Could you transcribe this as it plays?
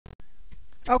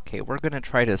Okay, we're going to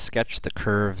try to sketch the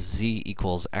curve z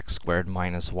equals x squared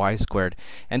minus y squared.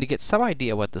 And to get some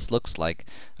idea what this looks like,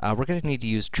 we're going to need to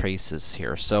use traces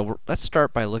here. So let's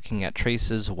start by looking at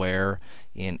traces where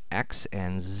in x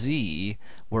and z,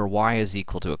 where y is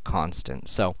equal to a constant.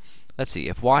 So let's see,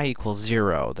 if y equals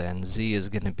 0, then z is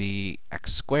going to be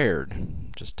x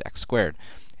squared, just x squared.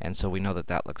 And so we know that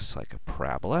that looks like a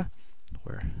parabola,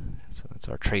 so that's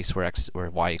our trace where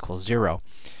y equals 0.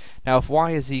 Now, if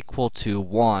y is equal to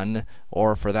 1,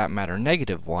 or for that matter,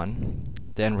 negative 1,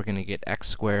 then we're going to get x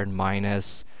squared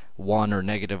minus 1, or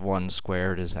negative 1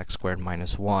 squared is x squared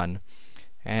minus 1.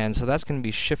 And so that's going to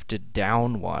be shifted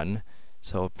down 1,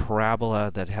 so a parabola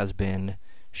that has been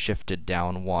shifted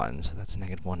down 1. So that's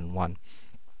negative 1 and 1.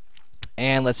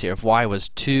 And let's see, if y was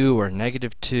 2 or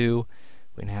negative 2,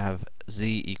 we can have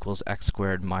z equals x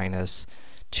squared minus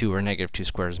 2, or negative 2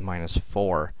 squared is minus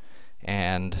 4.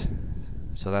 And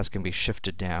so that's going to be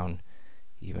shifted down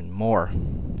even more.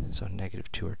 So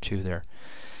negative 2 or 2 there.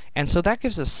 And so that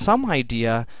gives us some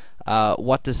idea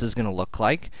what this is going to look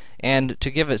like. And to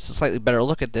give us a slightly better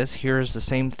look at this, here's the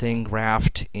same thing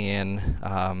graphed in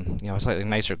a slightly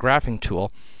nicer graphing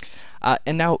tool.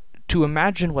 And now, to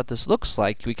imagine what this looks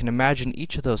like, we can imagine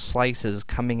each of those slices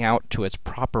coming out to its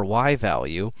proper y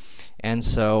value. And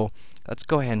so let's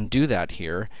go ahead and do that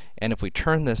here. And if we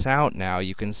turn this out now,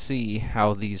 you can see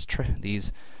how these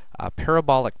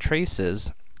parabolic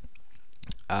traces,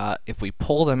 if we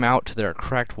pull them out to their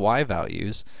correct y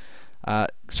values,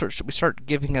 we start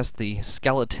giving us the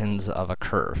skeletons of a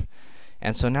curve.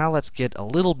 And so now let's get a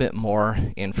little bit more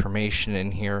information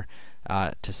in here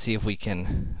to see if we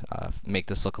can make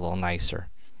this look a little nicer.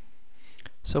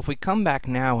 So if we come back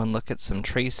now and look at some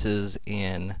traces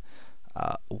in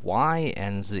y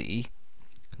and z,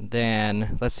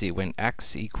 then let's see, when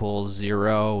x equals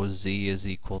 0, z is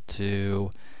equal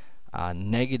to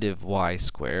negative y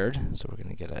squared. So we're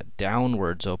going to get a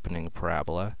downwards opening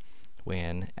parabola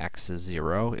when x is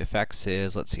 0. If x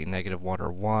is, let's see, negative 1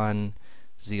 or 1,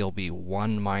 z will be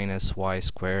 1 minus y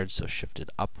squared, so shifted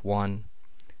up 1,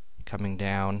 coming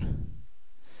down.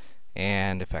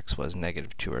 And if x was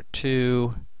negative 2 or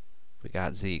 2, we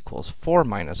got z equals 4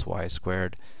 minus y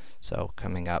squared, so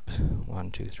coming up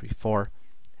 1, 2, 3, 4,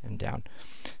 and down.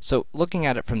 So looking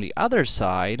at it from the other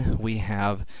side, we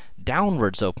have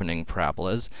downwards opening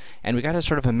parabolas, and we got to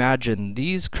sort of imagine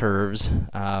these curves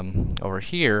over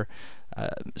here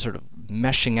sort of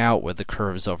meshing out with the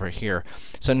curves over here.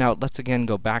 So now let's again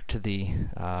go back to the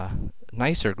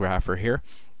nicer grapher here.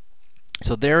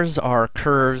 So there's our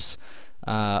curves,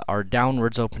 our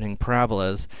downwards opening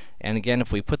parabolas, and again,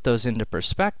 if we put those into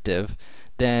perspective,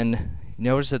 then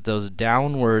notice that those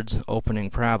downwards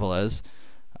opening parabolas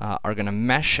are going to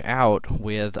mesh out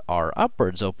with our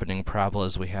upwards opening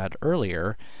parabolas we had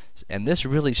earlier, and this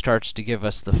really starts to give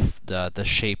us the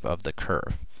shape of the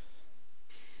curve.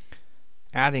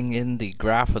 Adding in the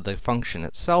graph of the function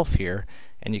itself here,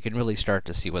 and you can really start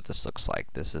to see what this looks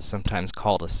like. This is sometimes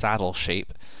called a saddle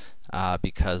shape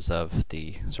because of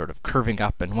the sort of curving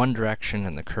up in one direction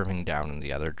and the curving down in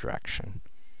the other direction.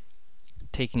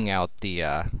 Taking out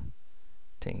the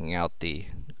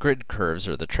grid curves,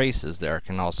 or the traces there,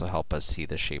 can also help us see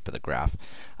the shape of the graph.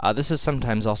 This is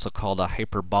sometimes also called a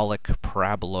hyperbolic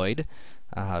paraboloid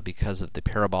because of the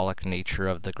parabolic nature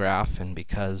of the graph, and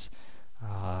because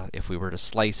if we were to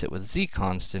slice it with z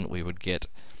constant, we would get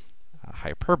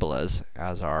hyperbolas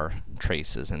as our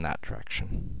traces in that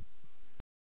direction.